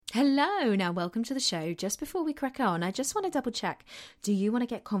Hello, now welcome to the show. Just before we crack on, I just want to double check. Do you want to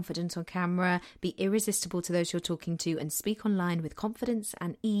get confident on camera, be irresistible to those you're talking to, and speak online with confidence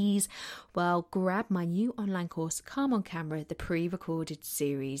and ease? Well, grab my new online course, Calm on Camera, the pre-recorded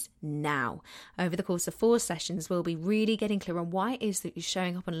series now. Over the course of 4 sessions, we'll be really getting clear on why it is that you're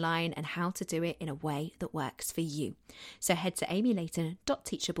showing up online and how to do it in a way that works for you. So head to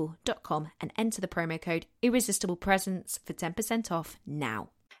amyleighton.teachable.com and enter the promo code IRRESISTIBLEPRESENCE for 10% off now.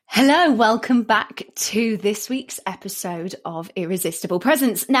 Hello, welcome back to this week's episode of Irresistible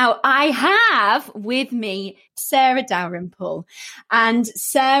Presence. Now, I have with me Sarah Dalrymple, and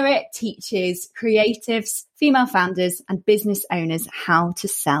Sarah teaches creatives, female founders, and business owners how to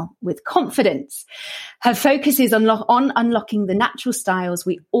sell with confidence. Her focus is on unlocking the natural styles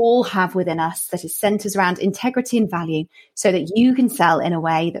we all have within us that is centered around integrity and value so that you can sell in a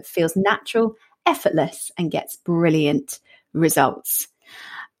way that feels natural, effortless, and gets brilliant results.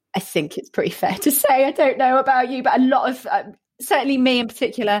 I think it's pretty fair to say, I don't know about you, but a lot of, certainly me in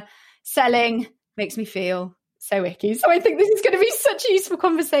particular, selling makes me feel so icky. So I think this is going to be such a useful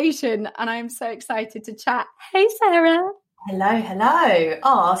conversation, and I'm so excited to chat. Hey, Sarah. Hello.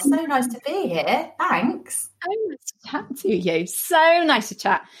 Oh, so nice to be here. Thanks. So nice to chat to you. So nice to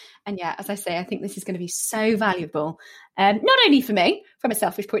chat. And yeah, as I say, I think this is going to be so valuable, not only for me, from a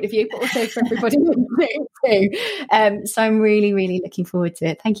selfish point of view, but also for everybody too. So I'm really, really looking forward to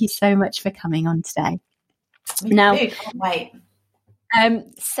it. Thank you so much for coming on today. Now, can't wait.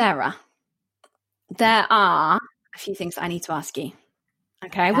 Sarah, there are a few things I need to ask you.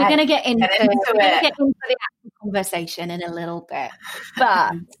 Okay, we're going to get into the actual conversation in a little bit,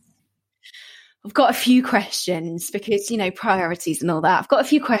 but I've got a few questions because, you know, priorities and all that. I've got a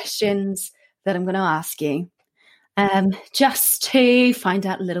few questions that I'm going to ask you just to find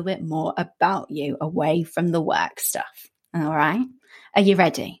out a little bit more about you away from the work stuff. All right. Are you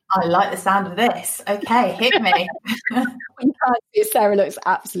ready? I like the sound of this. Okay, hit me. You can't see, Sarah looks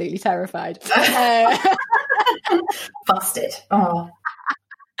absolutely terrified. Busted. Oh.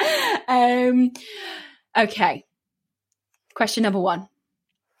 Okay. Question number 1.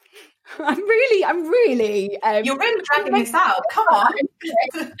 I'm really. You're really dragging this out. Come on.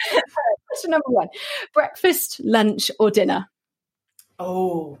 Question number 1: breakfast, lunch, or dinner?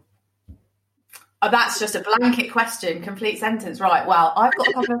 Oh, that's just a blanket question, complete sentence. Right. Well, I've got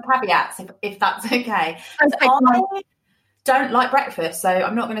a couple of caveats, if that's okay. So I don't like breakfast, so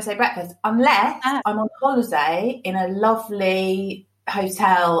I'm not going to say breakfast unless I'm on holiday in a lovely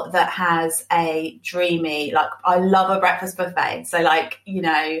hotel that has a dreamy, like, I love a breakfast buffet. So, like, you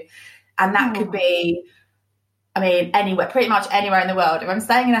know. And that could be, I mean, anywhere, pretty much anywhere in the world. If I'm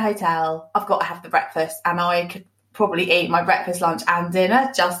staying in a hotel, I've got to have the breakfast, and I could probably eat my breakfast, lunch, and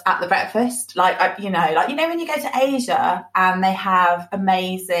dinner just at the breakfast. Like, you know, when you go to Asia and they have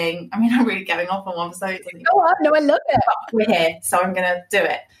amazing. I mean, I'm really going off on one, so go on. No, I love it. But we're here, so I'm going to do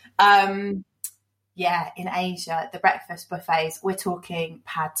it. Yeah, in Asia, the breakfast buffets, we're talking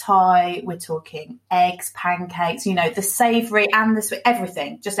pad thai, we're talking eggs, pancakes, you know, the savoury and the sweet,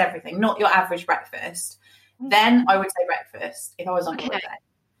 everything, just everything, not your average breakfast. Then I would say breakfast if I was on holiday.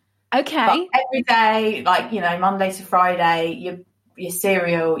 Okay. But every day, like, you know, Monday to Friday, your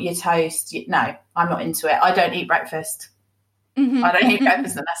cereal, your toast, no, I'm not into it. I don't eat breakfast. Mm-hmm. I don't eat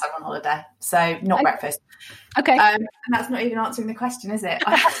breakfast unless I'm on holiday. So not breakfast. Okay. And that's not even answering the question, is it?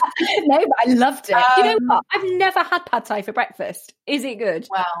 No, but I loved it. You know what? I've never had pad thai for breakfast. Is it good?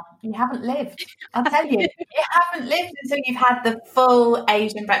 Well, you haven't lived. I'll tell you. You haven't lived until you've had the full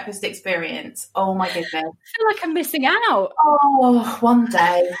Asian breakfast experience. Oh, my goodness. I feel like I'm missing out. Oh, one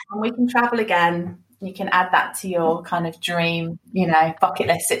day when we can travel again, you can add that to your kind of dream, you know, bucket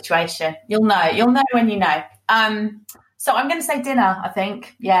list situation. You'll know when you know. So I'm going to say dinner, I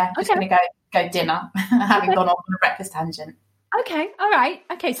think. Yeah, just going to go dinner, having gone off on a breakfast tangent. Okay, all right.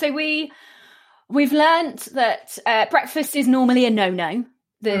 Okay, so we've learnt that breakfast is normally a no-no.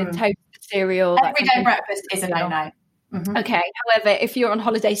 The toast, cereal. Everyday breakfast is a no-no. Mm-hmm. Okay, however, if you're on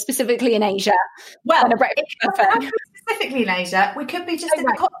holiday specifically in Asia, specifically in Asia, we could be just in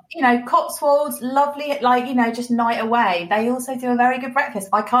the Cotswolds, lovely, like, you know, just night away. They also do a very good breakfast.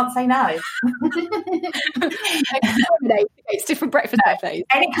 I can't say no. It's different breakfast buffets.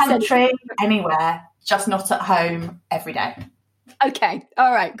 Any country, anywhere, just not at home every day. Okay,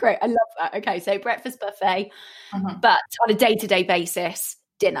 all right, great. I love that. Okay, so breakfast buffet, but on a day-to-day basis,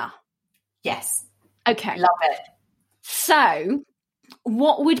 dinner. Yes. Okay. Love it. So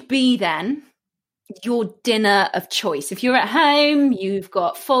what would be then your dinner of choice? If you're at home, you've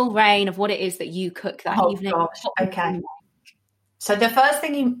got full reign of what it is that you cook that evening. Gosh. Okay. So the first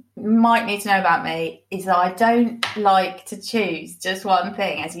thing you might need to know about me is that I don't like to choose just one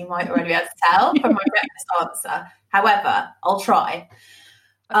thing, as you might already be able to tell from my breakfast answer. However, I'll try.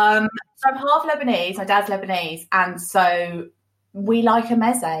 So I'm half Lebanese, my dad's Lebanese, and so we like a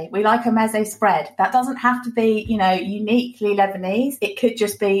meze. We like a meze spread. That doesn't have to be, uniquely Lebanese. It could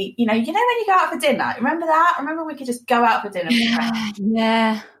just be, when you go out for dinner. Remember that? Remember we could just go out for dinner with friends?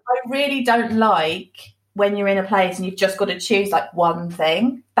 Yeah. I really don't like when you're in a place and you've just got to choose like one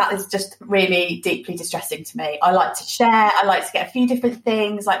thing. That is just really deeply distressing to me. I like to share. I like to get a few different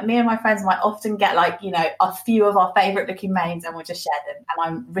things. Like me and my friends might often get like, a few of our favourite looking mains and we'll just share them. And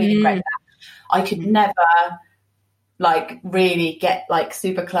I'm really great at that. I could never like really get like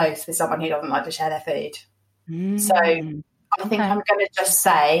super close with someone who doesn't like to share their food. So I think I'm going to just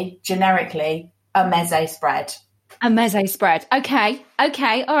say generically a meze spread. A meze spread. Okay.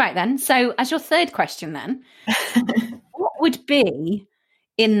 All right then. So as your third question then, what would be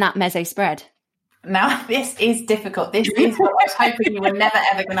in that meze spread? Now, this is difficult. This is what I was hoping you were never,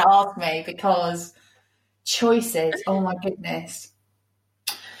 ever going to ask me, because choices, oh my goodness.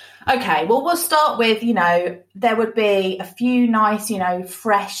 Okay, well, we'll start with, there would be a few nice,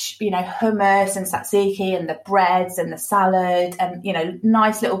 fresh, hummus and tzatziki and the breads and the salad and,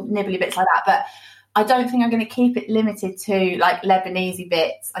 nice little nibbly bits like that. But I don't think I'm going to keep it limited to like Lebanese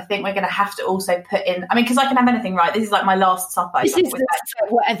bits. I think we're going to have to also put in, because I can have anything, right? This is like my last supper. This is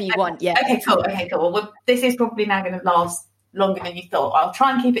whatever you want, yeah. Okay, cool. Well, this is probably now going to last longer than you thought. I'll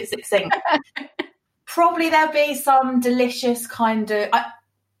try and keep it succinct. Probably there'll be some delicious kind of,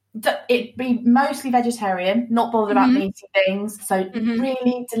 it'd be mostly vegetarian, not bothered about meaty things. So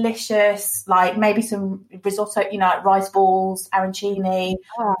really delicious, like maybe some risotto, like rice balls, arancini,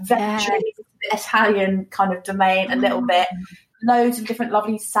 veggies, Italian kind of domain a little bit. Loads of different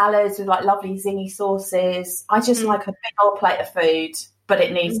lovely salads with like lovely zingy sauces. I just like a big old plate of food, but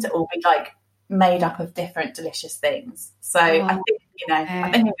it needs to all be like made up of different delicious things. So I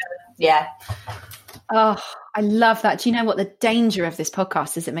think, yeah. Oh, I love that. Do you know what the danger of this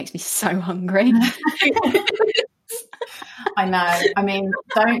podcast is? It makes me so hungry. I know. I mean,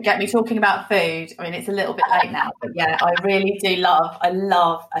 don't get me talking about food. I mean, it's a little bit late now, but yeah, I really do love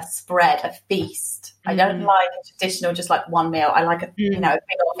a spread, a feast. I don't like a traditional, just like one meal. I like a big old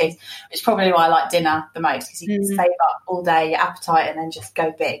feast, which is probably why I like dinner the most, because you can save up all day your appetite and then just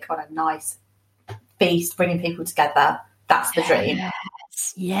go big on a nice feast, bringing people together. That's the dream.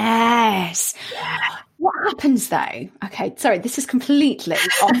 Yes. Yeah. What happens though? Okay, sorry, this is completely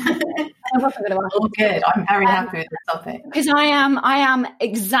off. All good. I'm very happy with this topic. Because I am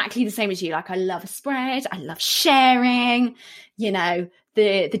exactly the same as you. Like, I love a spread. I love sharing. The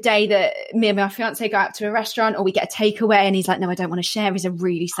day that me and my fiance go out to a restaurant or we get a takeaway and he's like, no, I don't want to share, is a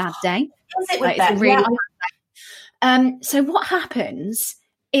really sad day. Is it with them? So what happens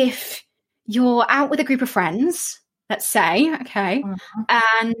if you're out with a group of friends, let's say, okay,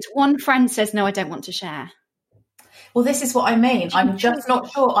 and one friend says, no, I don't want to share? Well, this is what I mean. I'm just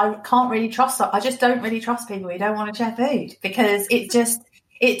not sure. I can't really trust. I just don't really trust people who don't want to share food, because it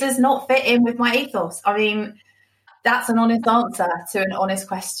does not fit in with my ethos. I mean, that's an honest answer to an honest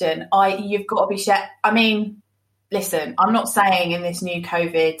question. You've got to be shared. I mean, listen, I'm not saying in this new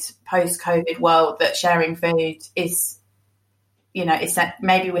post-COVID world that sharing food is, it's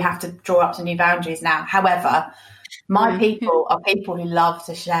maybe we have to draw up some new boundaries now. However, my people are people who love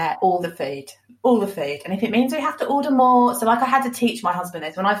to share all the food. And if it means we have to order more, so like I had to teach my husband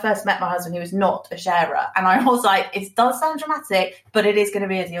this. When I first met my husband, he was not a sharer. And I was like, it does sound dramatic, but it is going to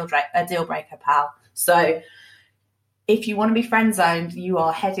be a deal breaker, pal. So if you want to be friend zoned, you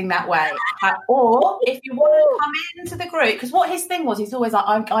are heading that way. Or if you want to come into the group, because what his thing was, he's always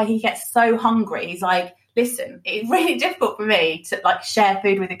like, he gets so hungry. He's like, listen, it's really difficult for me to like share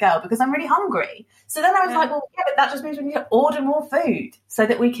food with a girl because I'm really hungry. So then I was like, well, yeah, but that just means we need to order more food so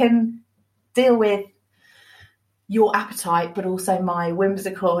that we can deal with your appetite, but also my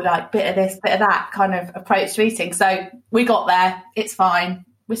whimsical, like bit of this, bit of that kind of approach to eating. So we got there. It's fine.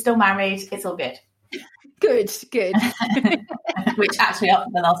 We're still married. It's all good. Good. Which actually up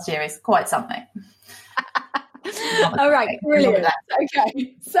for the last year is quite something. All right, brilliant.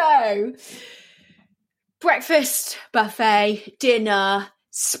 Okay, so breakfast, buffet, dinner,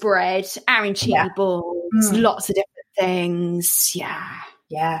 spread, arancini balls, lots of different things.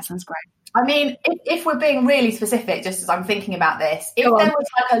 Yeah, sounds great. I mean, if we're being really specific, just as I'm thinking about this, if there was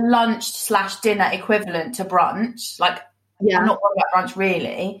like a lunch/dinner equivalent to brunch, like I'm not worried about brunch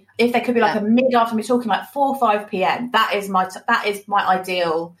really. If there could be like a mid-afternoon, we're talking like 4 or 5 p.m. That is my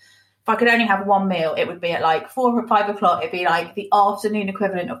ideal if I could only have one meal, it would be at like 4 or 5 o'clock. It'd be like the afternoon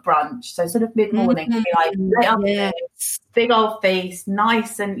equivalent of brunch. So sort of mid-morning, it'd be like late afternoon, big old feast,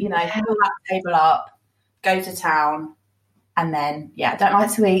 nice, and, you know, fill that table up, go to town. And then, I don't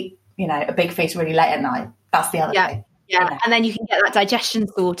like to eat, you know, a big feast really late at night. That's the other thing. Yeah, and then you can get that digestion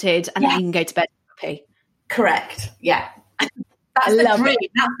sorted, and then you can go to bed happy. Correct. Yeah. That's the dream.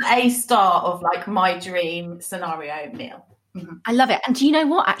 That's a start of like my dream scenario meal. Mm-hmm. I love it. And do you know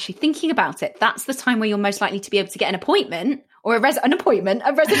what? Actually, thinking about it, that's the time where you're most likely to be able to get an appointment or a reservation.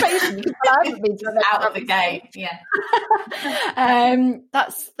 Out of the gate. Yeah.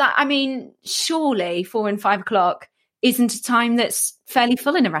 That's that. I mean, surely 4 and 5 o'clock isn't a time that's fairly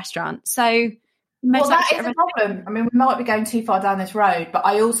full in a restaurant. So that is a problem. I mean, we might be going too far down this road, but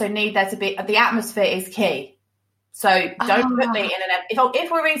I also need there to be the atmosphere is key. So don't put me in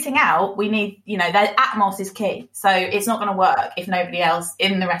if we're eating out, we need, you know, the atmos is key. So it's not going to work if nobody else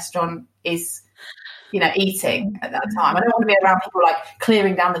in the restaurant is, you know, eating at that time. I don't want to be around people like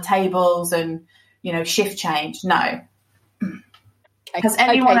clearing down the tables and, you know, shift change. No. Has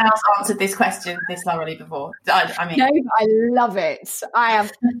anyone else answered this question this thoroughly before? I mean, no, I love it. I am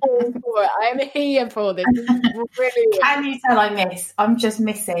all for it. I am here for this. Really. Can you tell I'm just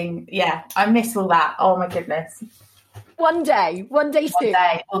missing? Yeah, I miss all that. Oh my goodness. One day soon. One day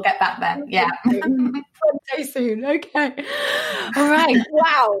we'll get back there. Yeah. One day soon. Okay. All right.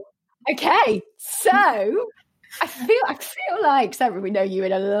 Wow. Okay. So I feel like, Sarah, we know you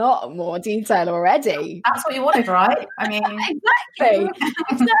in a lot more detail already. That's what you wanted, right? I mean, exactly.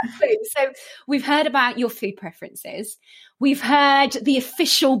 So we've heard about your food preferences. We've heard the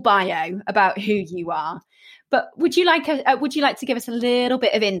official bio about who you are. But would you like to give us a little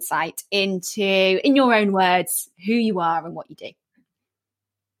bit of insight into, in your own words, who you are and what you do?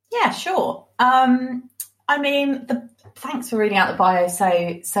 Yeah, sure. I mean, thanks for reading out the bio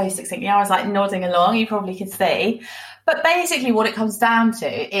so succinctly. I was like nodding along, you probably could see. But basically what it comes down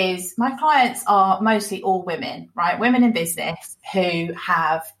to is my clients are mostly all women, right? Women in business who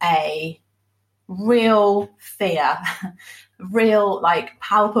have a real fear, real like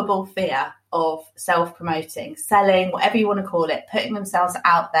palpable fear of self-promoting, selling, whatever you want to call it, putting themselves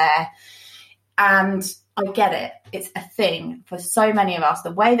out there. And I get it. It's a thing for so many of us.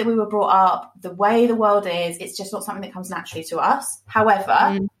 The way that we were brought up, the way the world is, it's just not something that comes naturally to us.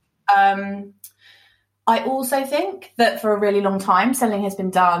 However, I also think that for a really long time, selling has been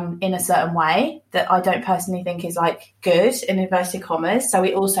done in a certain way that I don't personally think is like good in inverted commas. So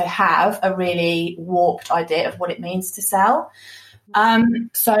we also have a really warped idea of what it means to sell.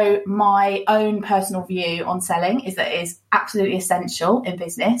 So my own personal view on selling is that it is absolutely essential in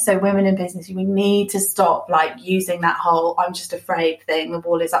business. So women in business, we need to stop like using that whole I'm just afraid thing, the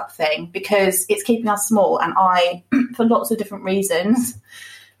wall is up thing, because it's keeping us small. And I, for lots of different reasons,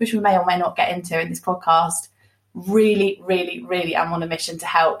 which we may or may not get into in this podcast, really, really, really am on a mission to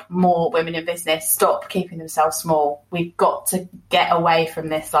help more women in business stop keeping themselves small. We've got to get away from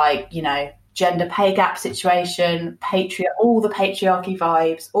this, like, you know, gender pay gap situation, all the patriarchy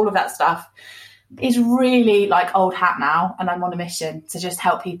vibes, all of that stuff is really like old hat now. And I'm on a mission to just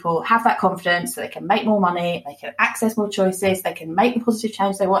help people have that confidence so they can make more money, they can access more choices, they can make the positive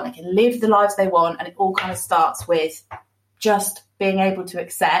change they want, they can live the lives they want. And it all kind of starts with just being able to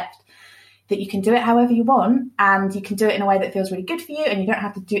accept that you can do it however you want, and you can do it in a way that feels really good for you, and you don't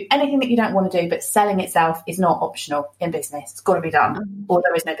have to do anything that you don't want to do. But selling itself is not optional in business. It's got to be done, or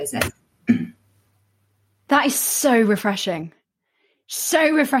there is no business. That is so refreshing. So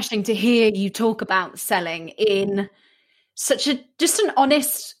refreshing to hear you talk about selling in such just an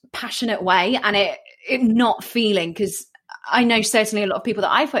honest, passionate way, and it not feeling, because I know certainly a lot of people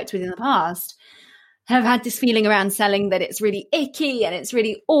that I've worked with in the past have had this feeling around selling that it's really icky and it's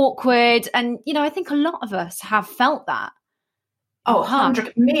really awkward. And, you know, I think a lot of us have felt that. Oh,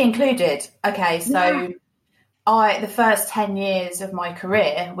 100, me included. Okay, so the first 10 years of my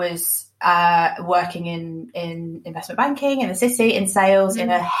career was working in investment banking in the city, in sales, in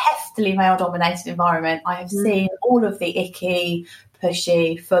a heftily male-dominated environment. I have seen all of the icky,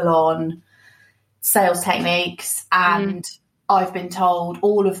 pushy, full-on sales techniques, and I've been told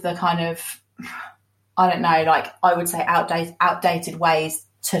all of the kind of, I don't know, like I would say outdated ways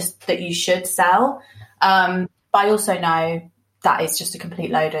that you should sell. But I also know that is just a complete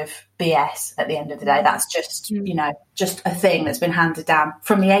load of BS at the end of the day. That's just, you know, just a thing that's been handed down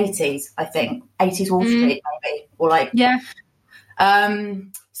from the 80s, I think. 80s Wall Street, maybe. Or like, yeah.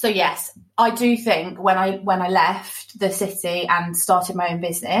 So yes, I do think when I left the city and started my own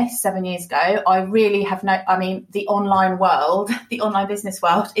business 7 years ago, I really have the online world, the online business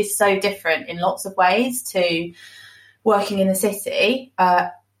world is so different in lots of ways to working in the city.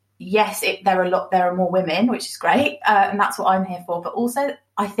 yes, there are more women, which is great, and that's what I'm here for. But also,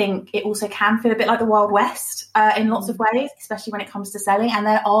 I think it also can feel a bit like the Wild West in lots of ways, especially when it comes to selling. And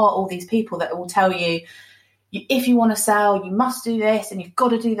there are all these people that will tell you, if you want to sell, you must do this and you've got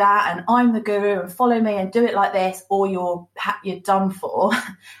to do that, and I'm the guru and follow me and do it like this, or you're done for.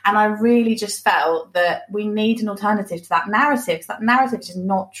 And I really just felt that we need an alternative to that narrative, because that narrative is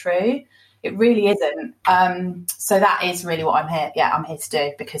not true. It really isn't. So that is really what I'm here. Yeah, I'm here to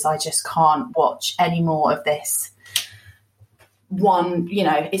do, because I just can't watch any more of this. One,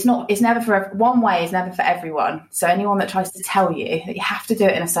 it's never for one way is never for everyone. So anyone that tries to tell you that you have to do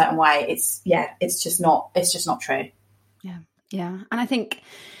it in a certain way, it's just not true. Yeah. And I think,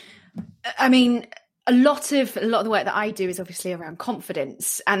 I mean, a lot of the work that I do is obviously around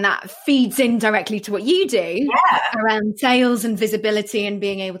confidence, and that feeds in directly to what you do around sales and visibility and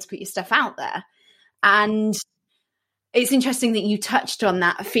being able to put your stuff out there. And it's interesting that you touched on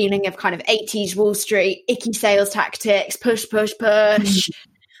that feeling of kind of 80s Wall Street, icky sales tactics, push, get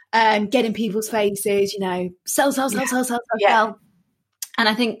in people's faces, sell. And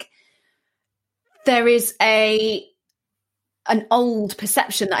I think there is an old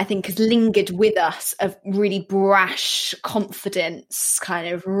perception that I think has lingered with us of really brash confidence,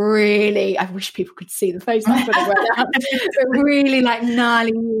 kind of really, I wish people could see the face I'm putting right now, but really like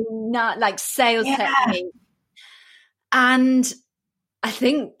gnarly, like sales technique. And I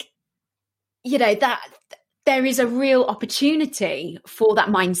think, that there is a real opportunity for that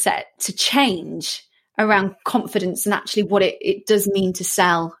mindset to change around confidence and actually what it does mean to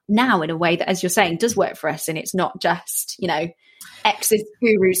sell now in a way that, as you're saying, does work for us. And it's not just, X's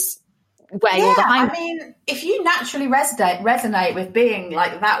guru's way all the time. I mean, if you naturally resonate with being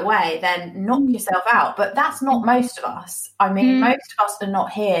like that way, then knock yourself out. But that's not most of us. I mean, most of us are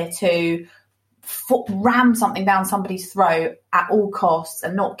not here to ram something down somebody's throat at all costs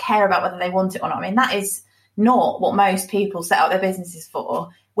and not care about whether they want it or not. I mean, that is not what most people set up their businesses for.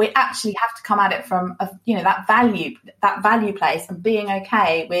 We actually have to come at it from that value place, and being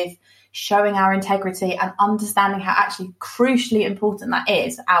okay with showing our integrity and understanding how actually crucially important that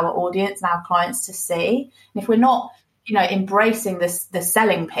is for our audience and our clients to see. And if we're not embracing the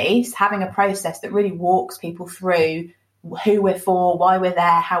selling piece, having a process that really walks people through who we're for, why we're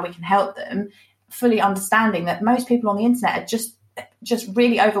there, how we can help them, fully understanding that most people on the internet are just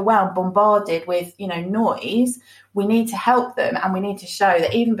really overwhelmed, bombarded with noise. We need to help them, and we need to show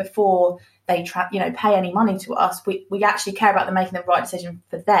that even before they pay any money to us, we actually care about them making the right decision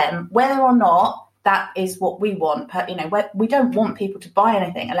for them, whether or not that is what we want. We don't want people to buy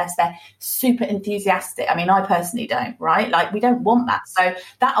anything unless they're super enthusiastic. I mean, I personally don't, right? Like, we don't want that. So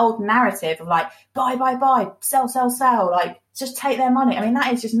that old narrative of like, buy, sell, like, just take their money. I mean,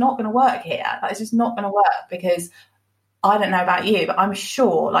 that is just not going to work here. That is just not going to work, because I don't know about you, but I'm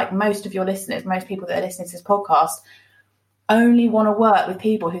sure like most of your listeners, most people that are listening to this podcast only want to work with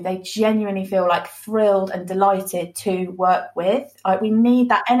people who they genuinely feel like thrilled and delighted to work with. Like, we need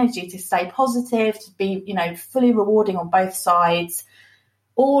that energy to stay positive, to be, fully rewarding on both sides.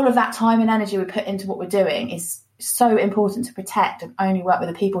 All of that time and energy we put into what we're doing is so important to protect, and only work with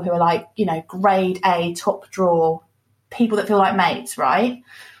the people who are like, grade A, top drawer, people that feel like mates, right?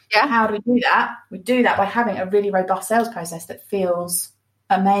 Yeah. How do we do that? We do that by having a really robust sales process that feels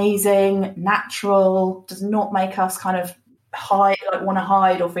amazing, natural, does not make us kind of want to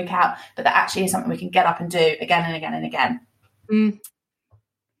hide or freak out, but that actually is something we can get up and do again and again and again.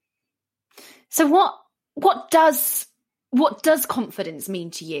 So what does confidence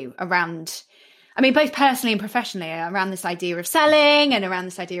mean to you around, I mean, both personally and professionally, around this idea of selling and around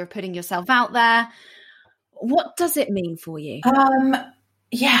this idea of putting yourself out there? What does it mean for you?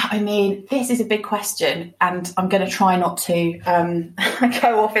 Yeah, I mean, this is a big question, and I'm going to try not to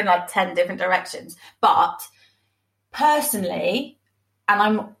go off in like 10 different directions. But personally, and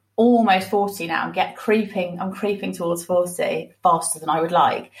I'm almost 40 now, I'm creeping towards 40 faster than I would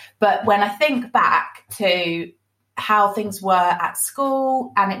like. But when I think back to how things were at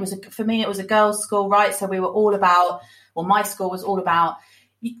school, and for me, it was a girls' school, right? So we were all about, my school was all about,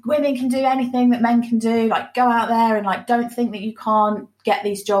 women can do anything that men can do, like go out there and like don't think that you can't get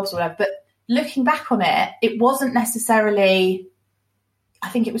these jobs or whatever. But looking back on it, it wasn't necessarily, I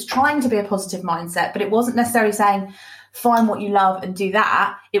think it was trying to be a positive mindset, but it wasn't necessarily saying find what you love and do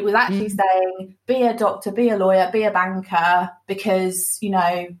that. It was actually saying be a doctor, be a lawyer, be a banker, because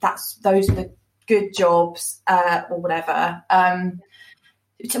those are the good jobs or whatever.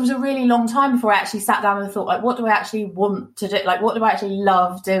 It was a really long time before I actually sat down and thought, like, what do I actually want to do? Like, what do I actually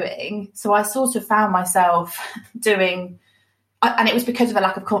love doing? So I sort of found myself doing, and it was because of a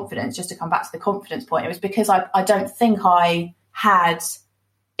lack of confidence, just to come back to the confidence point. It was because I don't think I had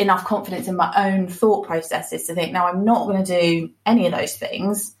enough confidence in my own thought processes to think, no, I'm not going to do any of those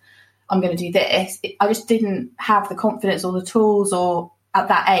things. I'm going to do this. I just didn't have the confidence or the tools or at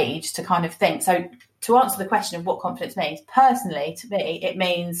that age to kind of think. So to answer the question of what confidence means, personally, to me, it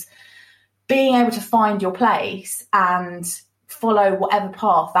means being able to find your place and follow whatever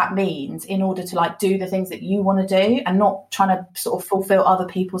path that means in order to like do the things that you want to do, and not trying to sort of fulfill other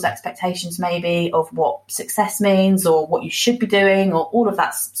people's expectations maybe of what success means or what you should be doing, or all of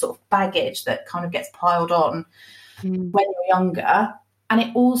that sort of baggage that kind of gets piled on when you're younger. And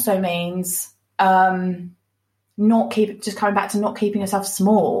it also means not keeping yourself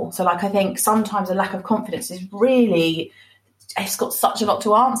small. So like, I think sometimes a lack of confidence is really, it's got such a lot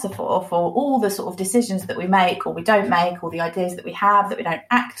to answer for all the sort of decisions that we make or we don't make, or the ideas that we have that we don't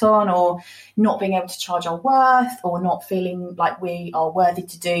act on, or not being able to charge our worth, or not feeling like we are worthy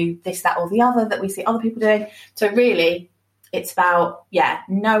to do this, that, or the other that we see other people doing. So really it's about,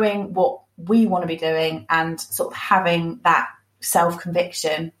 knowing what we want to be doing and sort of having that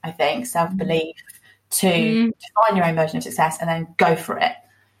self-conviction, I think, self-belief to define your own version of success and then go for it.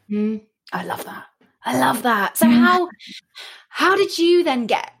 I love that. So how did you then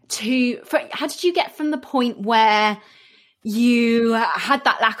how did you get from the point where you had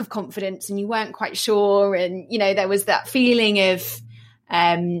that lack of confidence and you weren't quite sure, and there was that feeling of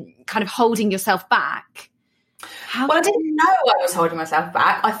kind of holding yourself back? I didn't know I was holding myself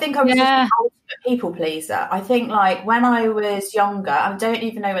back. I think I was just an ultimate people pleaser. I think like when I was younger, I don't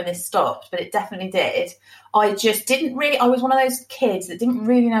even know when this stopped, but it definitely did. I just didn't really, I was one of those kids that didn't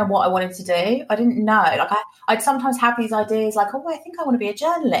really know what I wanted to do. I didn't know. Like I'd sometimes have these ideas like, I think I want to be a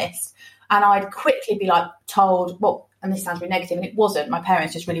journalist. And I'd quickly be like told, well, and this sounds really negative, and it wasn't. My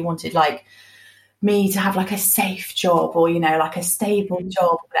parents just really wanted like me to have like a safe job or, like a stable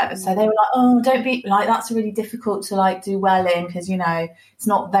job or whatever. So they were like, oh, don't be like, that's really difficult to like do well in because, it's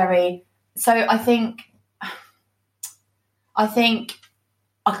not very. So I think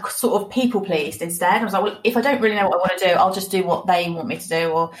I sort of people pleased instead. I was like, well, if I don't really know what I want to do, I'll just do what they want me to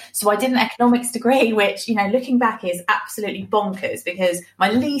do. So I did an economics degree, which, looking back is absolutely bonkers, because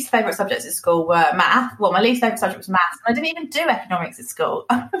my least favourite subjects at school were math. Well, my least favourite subject was maths, and I didn't even do economics at school.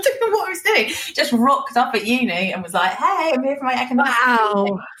 I didn't know what I was doing. Just rocked up at uni and was like, hey, I'm here for my economics.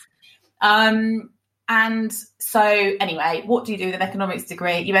 Wow. And so anyway, what do you do with an economics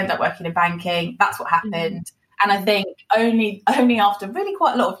degree? You end up working in banking. That's what happened. And I think only after really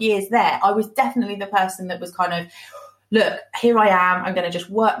quite a lot of years there, I was definitely the person that was kind of, look, here I am. I'm going to just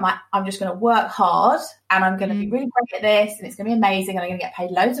I'm just going to work hard, and I'm going to be really great at this, and it's going to be amazing, and I'm going to get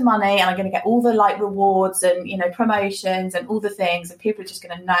paid loads of money, and I'm going to get all the like rewards and, promotions and all the things, and people are just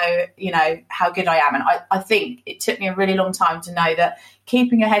going to know, how good I am. And I think it took me a really long time to know that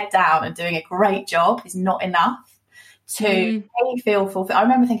keeping your head down and doing a great job is not enough to feel fulfilled. I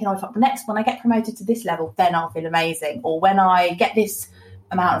remember thinking, next, when I get promoted to this level, then I'll feel amazing. Or when I get this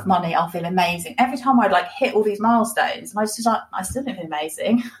amount of money, I'll feel amazing. Every time I'd like hit all these milestones, and I was just like, I still don't feel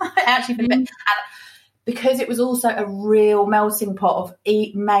amazing. I actually feel and because it was also a real melting pot of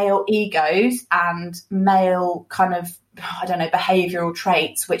male egos and male kind of, behavioural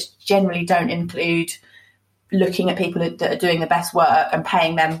traits, which generally don't include looking at people that are doing the best work and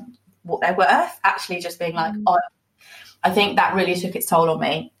paying them what they're worth. Actually just being like, I think that really took its toll on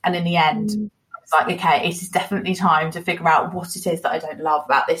me. And in the end, I was like, okay, it is definitely time to figure out what it is that I don't love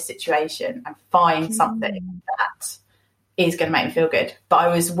about this situation and find something that is going to make me feel good. But I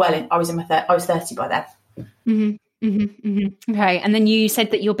was 30 by then. Okay. And then you said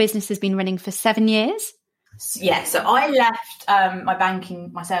that your business has been running for 7 years? Yeah. So I left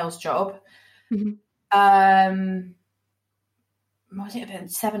my sales job. Was it been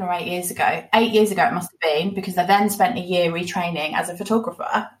 7 or 8 years ago? 8 years ago it must have been, because I then spent a year retraining as a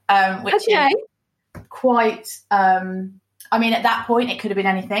photographer, which is quite, at that point it could have been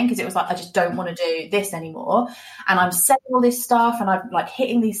anything, because it was like, I just don't want to do this anymore. And I'm selling all this stuff, and I'm like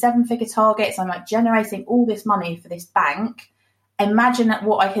hitting these 7-figure targets. I'm like generating all this money for this bank. Imagine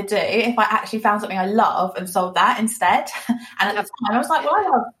what I could do if I actually found something I love and sold that instead. And at the time I was like,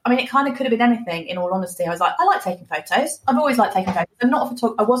 it kind of could have been anything, in all honesty. I was like, I like taking photos. I've always liked taking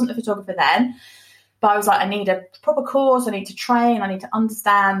photos. I wasn't a photographer then, but I was like, I need a proper course. I need to train. I need to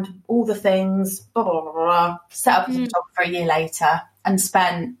understand all the things, blah, blah, blah, blah. Set up as a photographer a year later and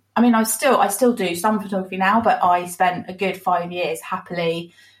spent, I still do some photography now, but I spent a good 5 years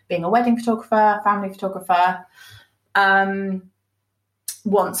happily being a wedding photographer, family photographer.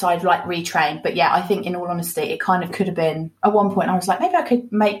 once I'd like retrained. But yeah, I think in all honesty, it kind of could have been, at one point I was like, maybe I could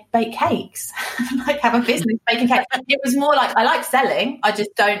bake cakes, like have a business baking cakes. It was more like, I like selling, I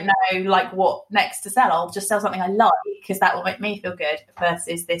just don't know like what next to sell. I'll just sell something I like because that will make me feel good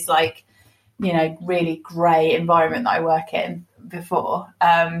versus this like, you know, really grey environment that I work in before.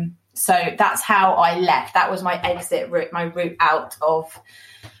 So that's how I left. That was my exit route, my route out of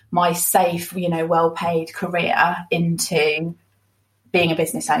my safe, you know, well-paid career into being a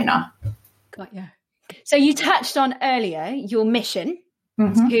business owner. Got you. So you touched on earlier your mission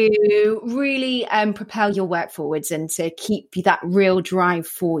to really propel your work forwards and to keep that real drive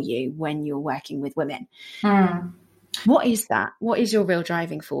for you when you're working with women. What is that? What is your real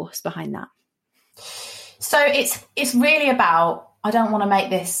driving force behind that? So it's really about, I don't want to make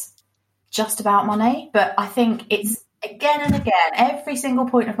this just about money, but I think it's again and again, every single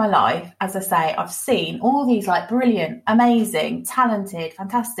point of my life, as I say, I've seen all these like brilliant, amazing, talented,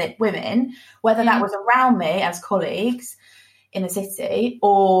 fantastic women, whether that was around me as colleagues in the city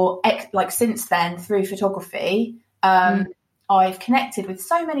or like since then through photography. I've connected with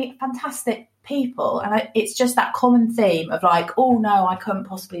so many fantastic people, and it's just that common theme of like, oh no, I couldn't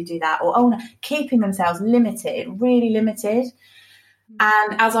possibly do that, or oh no, keeping themselves limited, really limited.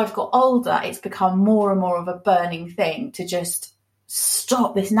 And as I've got older, it's become more and more of a burning thing to just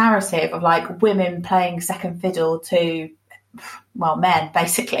stop this narrative of like women playing second fiddle to, well, men,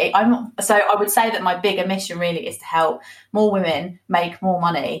 basically. So I would say that my bigger mission really is to help more women make more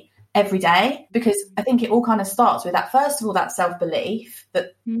money every day, because I think it all kind of starts with that, first of all, that self-belief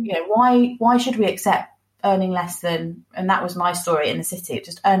that, you know, why should we accept earning less than, and that was my story in the city,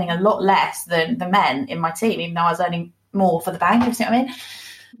 just earning a lot less than the men in my team, even though I was earning more for the bank, you see what I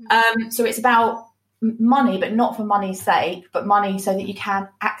mean? So it's about money, but not for money's sake, but money so that you can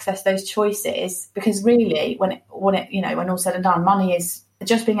access those choices. Because really, when all said and done, money is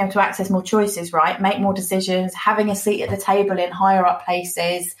just being able to access more choices, right? Make more decisions, having a seat at the table in higher up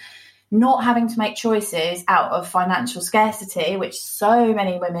places, not having to make choices out of financial scarcity, which so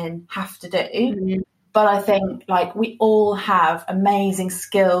many women have to do. But I think like we all have amazing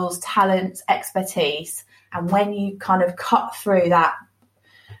skills, talents, expertise. And when you kind of cut through that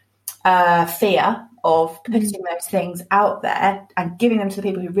fear of putting those things out there and giving them to the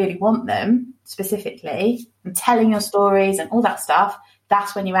people who really want them specifically, and telling your stories and all that stuff,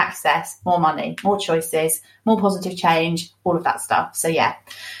 that's when you access more money, more choices, more positive change, all of that stuff. So yeah,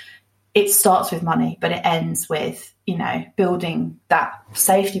 it starts with money, but it ends with, you know, building that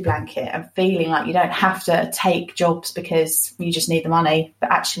safety blanket and feeling like you don't have to take jobs because you just need the money,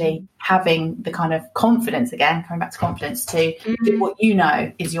 but actually having the kind of confidence, again, coming back to confidence, to do what you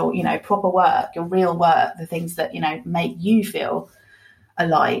know is your, you know, proper work, your real work, the things that, you know, make you feel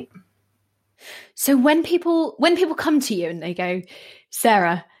alive. So when people come to you and they go,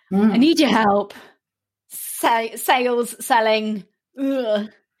 Sarah, I need your help, sales, selling,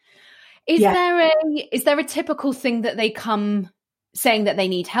 Is there a typical thing that they come saying that they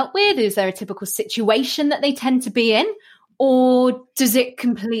need help with? Is there a typical situation that they tend to be in? Or does it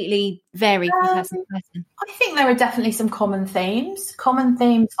completely vary from person to person? I think there are definitely some common themes. Common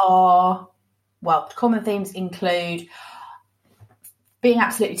themes include being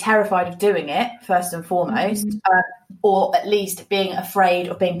absolutely terrified of doing it, first and foremost, or at least being afraid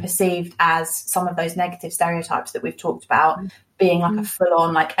of being perceived as some of those negative stereotypes that we've talked about, being like a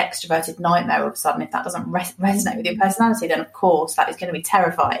full-on like extroverted nightmare all of a sudden. If that doesn't resonate with your personality, then of course that is going to be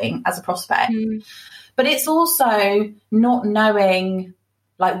terrifying as a prospect. But it's also not knowing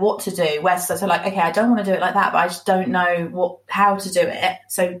like what to do. So like, okay, I don't want to do it like that, but I just don't know how to do it.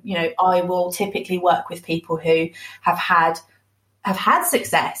 So, you know, I will typically work with people who have had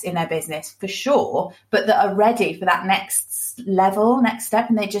success in their business for sure, but that are ready for that next level, next step,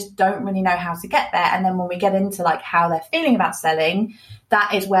 and they just don't really know how to get there. And then when we get into like how they're feeling about selling,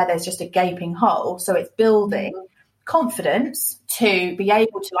 that is where there's just a gaping hole. So it's building confidence to be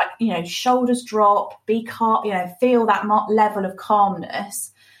able to, like, you know, shoulders drop, be calm, you know, feel that level of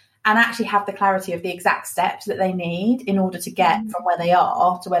calmness, and actually have the clarity of the exact steps that they need in order to get from where they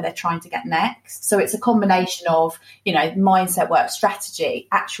are to where they're trying to get next. So it's a combination of, you know, mindset work, strategy,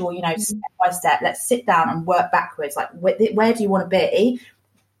 actual, you know, step by step. Let's sit down and work backwards. Like, where do you want to be?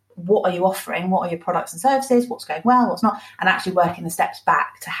 What are you offering? What are your products and services? What's going well? What's not? And actually working the steps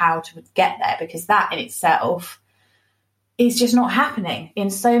back to how to get there, because that in itself is just not happening in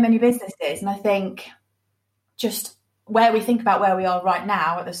so many businesses. And I think just where we think about where we are right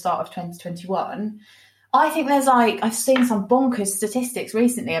now at the start of 2021, I think there's like, I've seen some bonkers statistics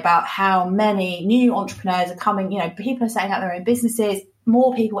recently about how many new entrepreneurs are coming, you know, people are setting up their own businesses,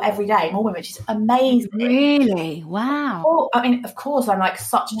 more people every day, more women, which is amazing. Really? Wow. I mean, of course, I'm like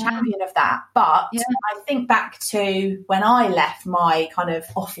such a champion of that. But I think back to when I left my kind of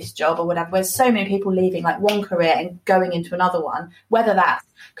office job or whatever, there's so many people leaving like one career and going into another one, whether that's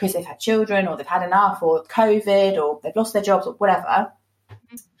because they've had children or they've had enough or COVID or they've lost their jobs or whatever.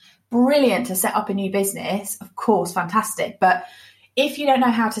 Brilliant to set up a new business, of course, fantastic. But if you don't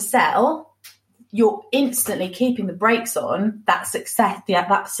know how to sell, you're instantly keeping the brakes on that success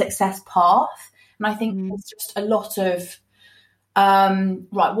path. And I think there's just a lot of,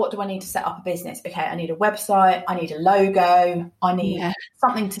 right, what do I need to set up a business? Okay, I need a website, I need a logo, I need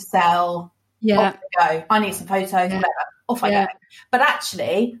something to sell. Off I go. I need some photos, whatever. Off I go. But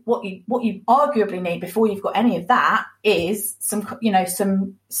actually, what you arguably need before you've got any of that is some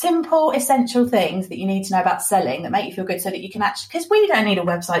simple, essential things that you need to know about selling that make you feel good, so that you can actually, because we don't need a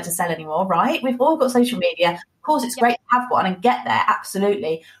website to sell anymore, right? We've all got social media. Of course, it's great to have one and get there,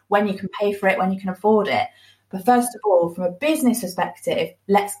 absolutely, when you can pay for it, when you can afford it. But first of all, from a business perspective,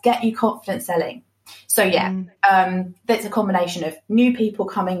 let's get you confident selling. So that's a combination of new people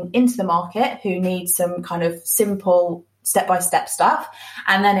coming into the market who need some kind of simple step-by-step stuff,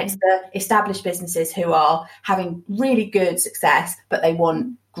 and then it's the established businesses who are having really good success, but they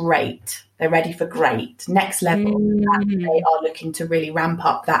want great, they're ready for great next level, and they are looking to really ramp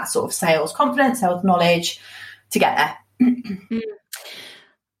up that sort of sales confidence, sales knowledge to get there.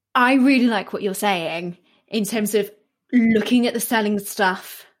 I really like what you're saying in terms of looking at the selling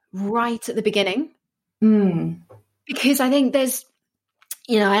stuff right at the beginning. Because I think there's,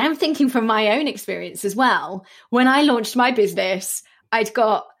 I am thinking from my own experience as well. When I launched my business, I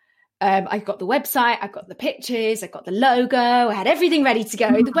got the website, I got the pictures, I got the logo, I had everything ready to go.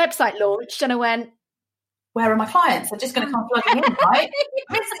 The website launched and I went, where are my clients? They're just going to come plugging in, right?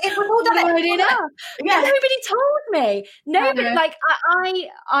 If we've all done it. Nobody told me. Nobody, like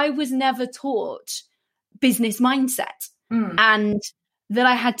I was never taught business mindset and that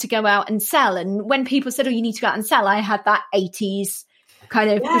I had to go out and sell. And when people said, you need to go out and sell, I had that 80s kind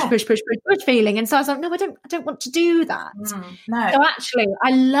of push feeling. And so I was like, no, I don't want to do that. No. So actually,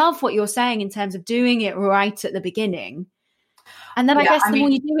 I love what you're saying in terms of doing it right at the beginning. And then I guess the more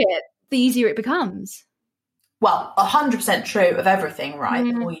you do it, the easier it becomes. Well, 100% true of everything, right?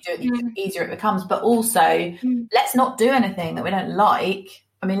 The more you do it, the easier it becomes. But also, let's not do anything that we don't like.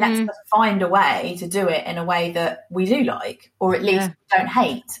 I mean, let's just find a way to do it in a way that we do like, or at least don't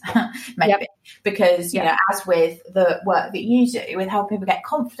hate, maybe. Because, as with the work that you do, with helping people get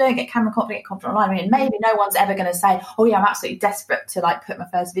confident, get camera confident, get confident online, I mean, maybe no one's ever going to say, I'm absolutely desperate to like put my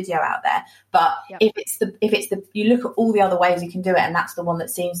first video out there. But if it's the, you look at all the other ways you can do it, and that's the one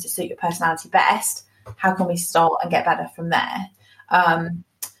that seems to suit your personality best, how can we start and get better from there?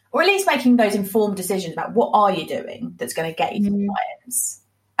 Or at least making those informed decisions about what are you doing that's going to get you to clients.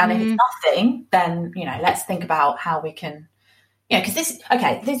 And if it's nothing, then, let's think about how we can, because this is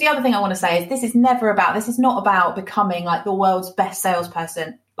the other thing I want to say is this is not about becoming like the world's best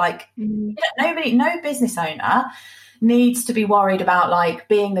salesperson. Like no business owner needs to be worried about like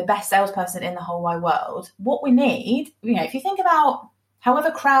being the best salesperson in the whole wide world. What we need, if you think about however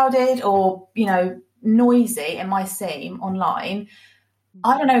crowded or, noisy it might seem online,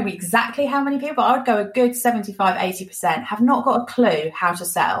 I don't know exactly how many people, I would go a good 75-80% have not got a clue how to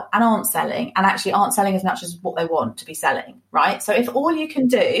sell and aren't selling, and actually aren't selling as much as what they want to be selling, right? So if all you can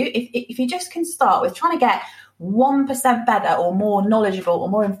do, if you just can start with trying to get 1% better or more knowledgeable or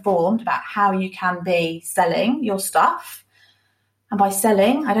more informed about how you can be selling your stuff, and by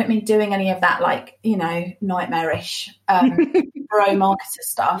selling, I don't mean doing any of that like, nightmarish bro marketer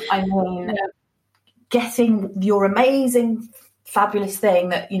stuff. I mean getting your amazing fabulous thing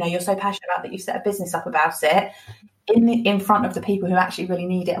that you're so passionate about that you've set a business up about it in front of the people who actually really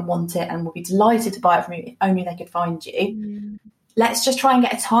need it and want it and will be delighted to buy it from you if only they could find you. Let's just try and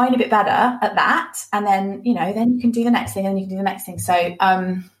get a tiny bit better at that, and then then you can do the next thing, and you can do the next thing. So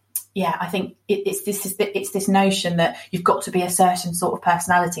I think it's this notion that you've got to be a certain sort of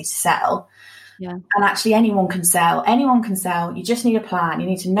personality to sell. And actually anyone can sell. You just need a plan. You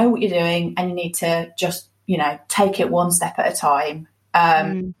need to know what you're doing, and you need to just take it one step at a time.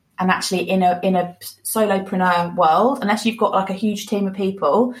 And actually in a solopreneur world, unless you've got like a huge team of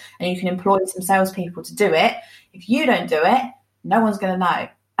people and you can employ some salespeople to do it, if you don't do it, no one's going to know.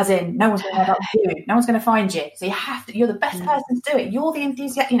 As in, no one's going to know about you. No one's going to find you. So you're the best person to do it. You're the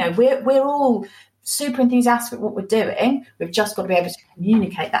enthusiast. We're all super enthusiastic about what we're doing. We've just got to be able to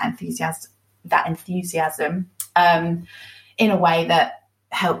communicate that enthusiasm in a way that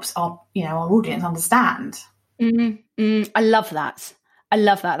helps our audience understand. I love that. I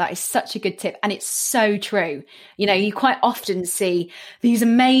love that. That is such a good tip. And it's so true. You know, you quite often see these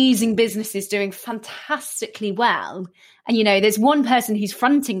amazing businesses doing fantastically well. And, you know, there's one person who's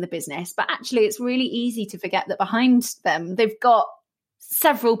fronting the business, but actually it's really easy to forget that behind them, they've got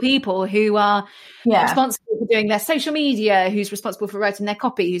several people who are responsible for doing their social media, who's responsible for writing their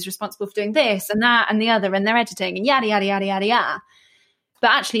copy, who's responsible for doing this and that and the other, and their editing and yada, yada, yada, yada, yada.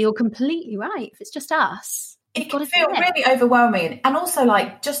 But actually, you're completely right. If it's just us, it can feel really overwhelming. And also,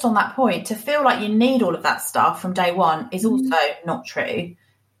 like, just on that point, to feel like you need all of that stuff from day one is also not true.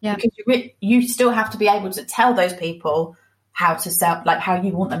 Yeah. Because you still have to be able to tell those people how to sell, like how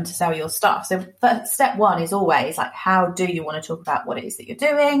you want them to sell your stuff. So step one is always like, how do you want to talk about what it is that you're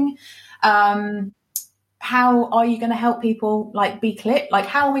doing? How are you going to help people like be clear? Like,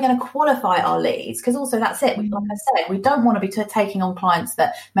 how are we going to qualify our leads? Because also that's it. Like I said, we don't want to be taking on clients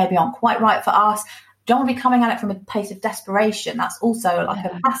that maybe aren't quite right for us. Don't want to be coming at it from a place of desperation. That's also like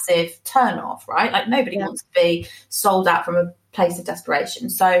a massive turn off, right? Like nobody wants to be sold out from a place of desperation.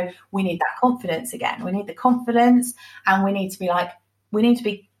 So we need that confidence again. We need the confidence, and we need to be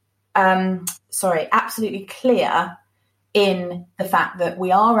absolutely clear in the fact that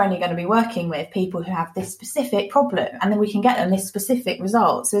we are only going to be working with people who have this specific problem, and then we can get them this specific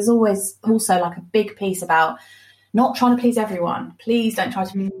result. So there's always also like a big piece about not trying to please everyone. Please don't try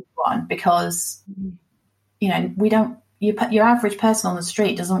to please everyone, because, you know, your average person on the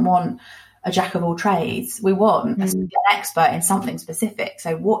street doesn't want a jack of all trades. We want an expert in something specific.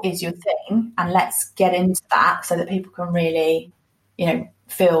 So what is your thing? And let's get into that so that people can really, you know,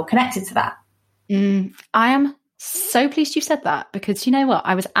 feel connected to that. I am so pleased you said that, because you know what?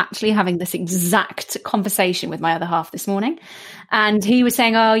 I was actually having this exact conversation with my other half this morning, and he was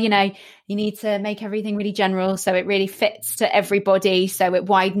saying, oh, you know, you need to make everything really general so it really fits to everybody, so it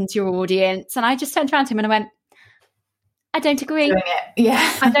widens your audience. And I just turned around to him and I went, I don't agree.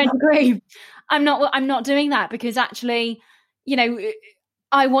 Yeah. I don't agree. I'm not doing that, because actually, you know,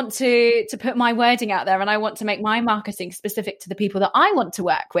 I want to put my wording out there, and I want to make my marketing specific to the people that I want to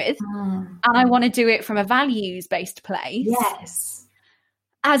work with. And I want to do it from a values-based place. Yes.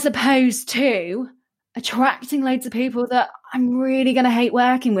 As opposed to attracting loads of people that I'm really going to hate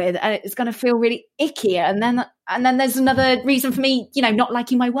working with, and it's going to feel really icky. And then there's another reason for me, you know, not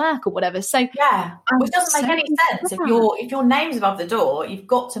liking my work or whatever. So yeah, which doesn't make any sense. If your name's above the door, you've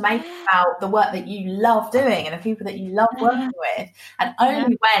got to make it about the work that you love doing and the people that you love working with. And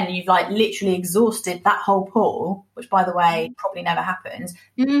only when you've like literally exhausted that whole pool, which by the way probably never happens,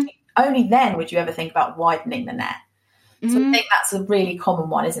 only then would you ever think about widening the net. So I think that's a really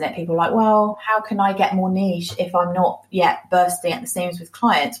common one, isn't it? People are like, well, how can I get more niche if I'm not yet bursting at the seams with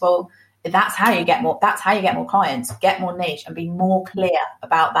clients? Well, that's how you get more clients, get more niche and be more clear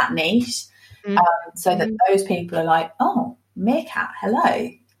about that niche. So that those people are like, oh, Meerkat, hello.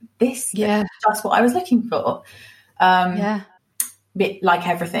 This is just what I was looking for. Bit like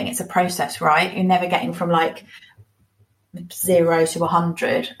everything, it's a process, right? You're never getting from like 0 to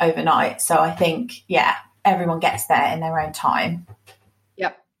 100 overnight. So I think, everyone gets there in their own time.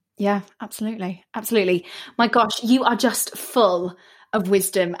 Yeah, absolutely. My gosh, you are just full of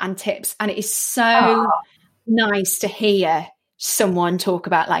wisdom and tips, and it is so nice to hear someone talk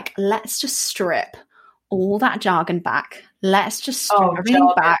about like, let's just strip all that jargon back. Let's just strip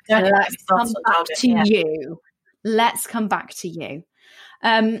everything back. Let's come back to you. Let's come back to you.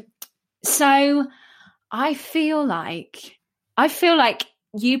 So I feel like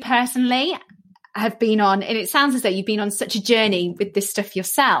you personally have been on, and it sounds as though you've been on such a journey with this stuff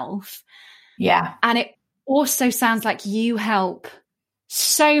yourself. Yeah. And it also sounds like you help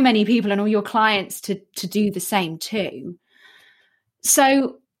so many people and all your clients to do the same too.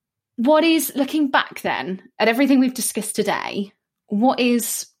 So what is, looking back then at everything we've discussed today, what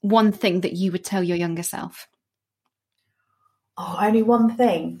is one thing that you would tell your younger self? Oh, only one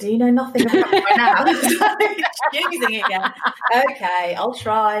thing. Do you know nothing about me now? Using it again. Okay, I'll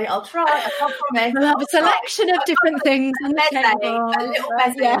try. I can't promise. We'll have a selection of different things. A little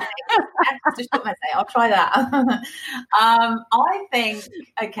messy. Just got messy. I'll try that. I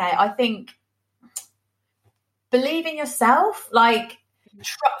think believe in yourself. Like,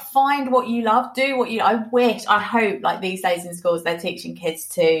 find what you love. Do what you. I hope like these days in schools they're teaching kids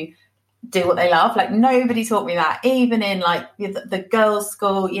to do what they love. Like nobody taught me that, even in like the girls'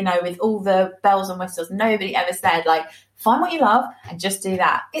 school, you know, with all the bells and whistles, nobody ever said like, find what you love and just do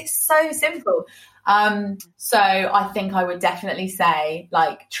that. It's so simple. So I think I would definitely say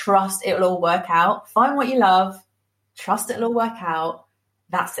like, trust it'll all work out. Find what you love, trust it'll all work out.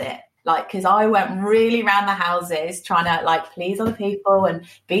 That's it. Like, because I went really around the houses trying to like please other people and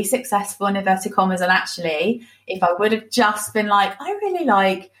be successful in inverted commas. And actually, if I would have just been like, I really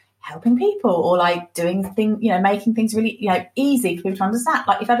like helping people, or like doing things, you know, making things really, you know, easy for people to understand.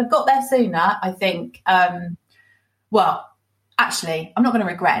 Like if I'd have got there sooner, I think, well, actually, I'm not going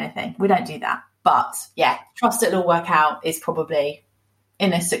to regret anything. We don't do that. But yeah, trust it'll all work out is probably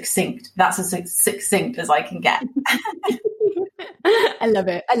that's as succinct as I can get. I love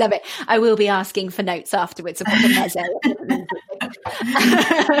it. I will be asking for notes afterwards about the mezzo.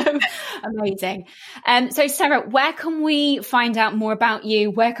 Amazing. So Sarah, where can we find out more about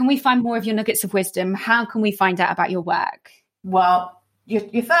you? Where can we find more of your nuggets of wisdom? How can we find out about your work? Well,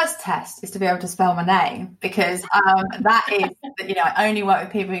 your first test is to be able to spell my name, because that is, you know, I only work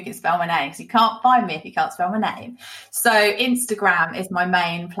with people who can spell my name, because you can't find me if you can't spell my name. So Instagram is my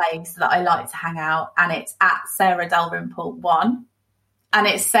main place that I like to hang out, and it's at Sarah Dalrymple 1, and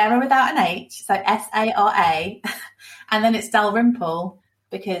it's Sarah without an H, so Sara, and then it's Dalrymple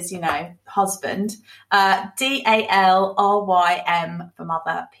because, you know, husband, Dalrym for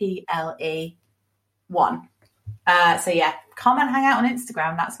mother, PLE 1. So yeah, come and hang out on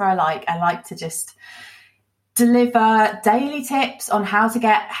Instagram. That's where I like to just deliver daily tips on how to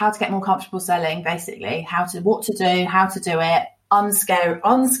get more comfortable selling, basically what to do, how to do it,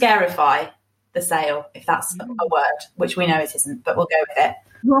 unscarify the sale, if that's a word, which we know it isn't, but we'll go with it.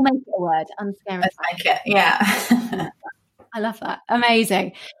 We'll make it a word, unscarify. Let's make it, yeah. I love that.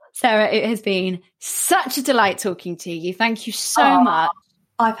 Amazing. Sarah, it has been such a delight talking to you. Thank you so much.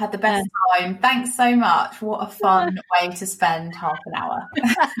 I've had the best time. Thanks so much. What a fun way to spend half an hour.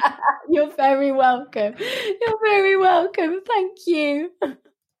 You're very welcome. Thank you.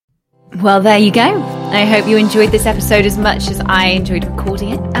 Well, there you go. I hope you enjoyed this episode as much as I enjoyed recording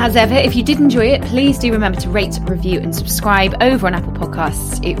it. As ever, if you did enjoy it, please do remember to rate, review and subscribe over on Apple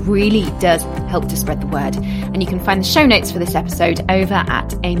Podcasts. It really does help to spread the word. And you can find the show notes for this episode over at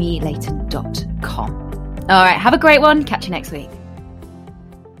amylayton.com. All right, have a great one. Catch you next week.